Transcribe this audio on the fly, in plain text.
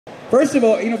First of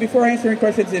all, before answering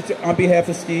questions, it's on behalf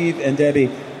of Steve and Debbie,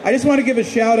 I just want to give a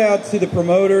shout out to the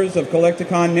promoters of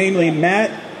Collecticon, namely Matt,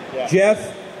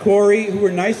 Jeff, Corey, who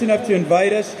were nice enough to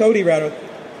invite us, Cody rather,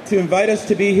 to invite us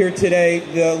to be here today.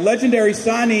 The legendary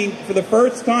Sannin, for the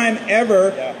first time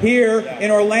ever, here in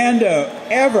Orlando,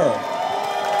 ever.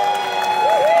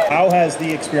 How has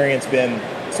the experience been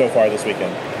so far this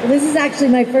weekend? Well, this is actually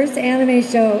my first anime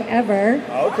show ever.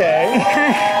 Okay.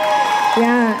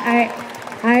 Yeah,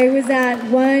 I was at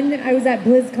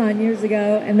BlizzCon years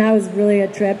ago, and that was really a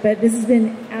trip, but this has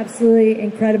been absolutely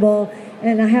incredible,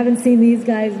 and I haven't seen these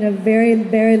guys in a very,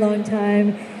 very long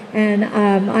time, and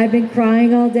I've been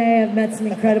crying all day. I've met some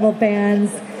incredible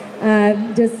fans.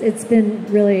 It's been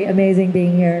really amazing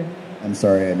being here. I'm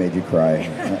sorry I made you cry.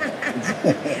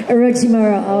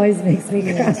 Orochimaru always makes me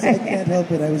cry. Yes, I can't help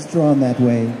it. I was drawn that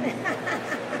way.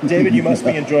 David, you must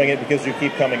be enjoying it because you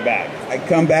keep coming back. I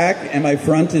come back, and my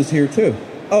front is here, too.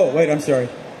 Oh, wait, I'm sorry.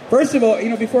 First of all,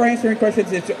 before answering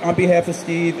questions, it's on behalf of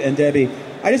Steve and Debbie,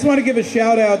 I just want to give a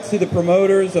shout out to the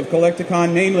promoters of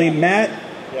Collecticon, namely Matt,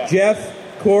 Jeff,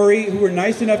 Corey, who were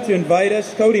nice enough to invite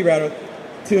us, Cody rather,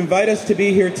 to invite us to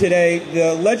be here today.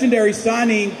 The legendary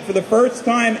Sannin, for the first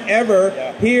time ever,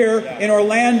 here in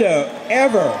Orlando,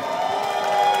 ever.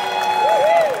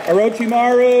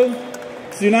 Orochimaru,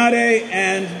 Tsunade,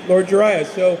 and Lord Jiraya.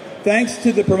 So thanks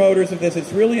to the promoters of this.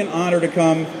 It's really an honor to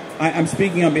come. I'm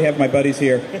speaking on behalf of my buddies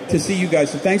here, to see you guys.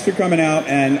 So thanks for coming out,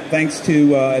 and thanks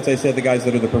to, as I said, the guys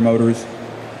that are the promoters.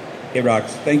 It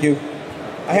rocks. Thank you.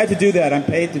 I had to do that. I'm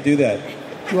paid to do that.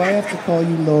 Do I have to call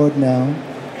you Lord now?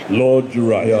 Lord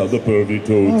Jiraya, the pervy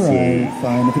toad. All right,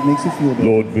 fine, if it makes you feel better.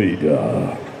 Lord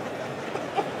Vader.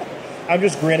 I'm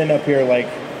just grinning up here like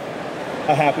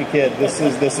a happy kid. This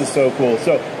is so cool.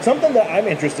 So something that I'm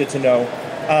interested to know,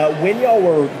 when y'all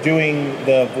were doing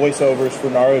the voiceovers for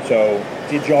Naruto,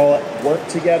 did y'all work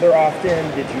together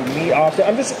often? Did you meet often?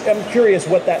 I'm curious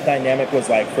what that dynamic was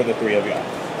like for the three of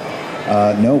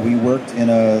y'all. No, we worked in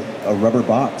a rubber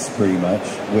box, pretty much,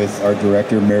 with our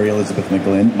director, Mary Elizabeth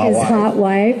McGlynn, my wife. Hot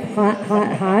wife,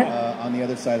 hot. On the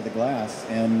other side of the glass.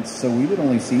 And so we would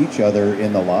only see each other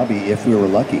in the lobby if we were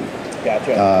lucky.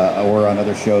 Gotcha. Or on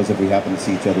other shows if we happen to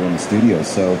see each other in the studio.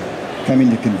 So coming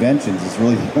to conventions is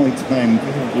really the only time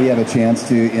we have a chance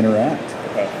to interact.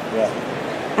 Okay. Yeah.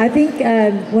 I think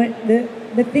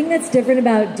the thing that's different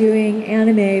about doing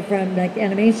anime from like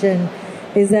animation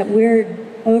is that we're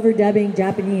overdubbing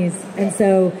Japanese, and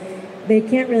so they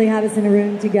can't really have us in a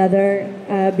room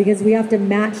together because we have to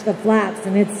match the flaps,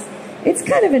 and it's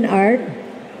kind of an art,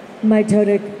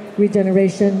 mitotic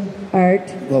regeneration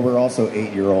art. Well, we're also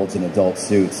 8-year-olds in adult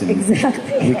suits, and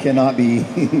exactly. We cannot be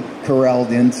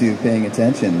corralled into paying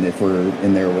attention if we're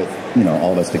in there with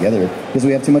all of us together, because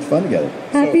we have too much fun together.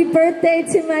 Happy birthday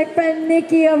to my friend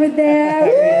Nikki over there!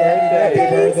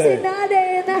 Happy birthday!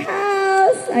 Tsunade in the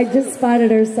house. I just spotted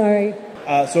her. Sorry.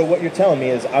 So what you're telling me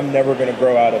is I'm never going to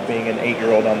grow out of being an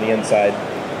 8-year-old on the inside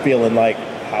feeling like,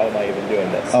 how am I even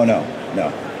doing this? Oh, no.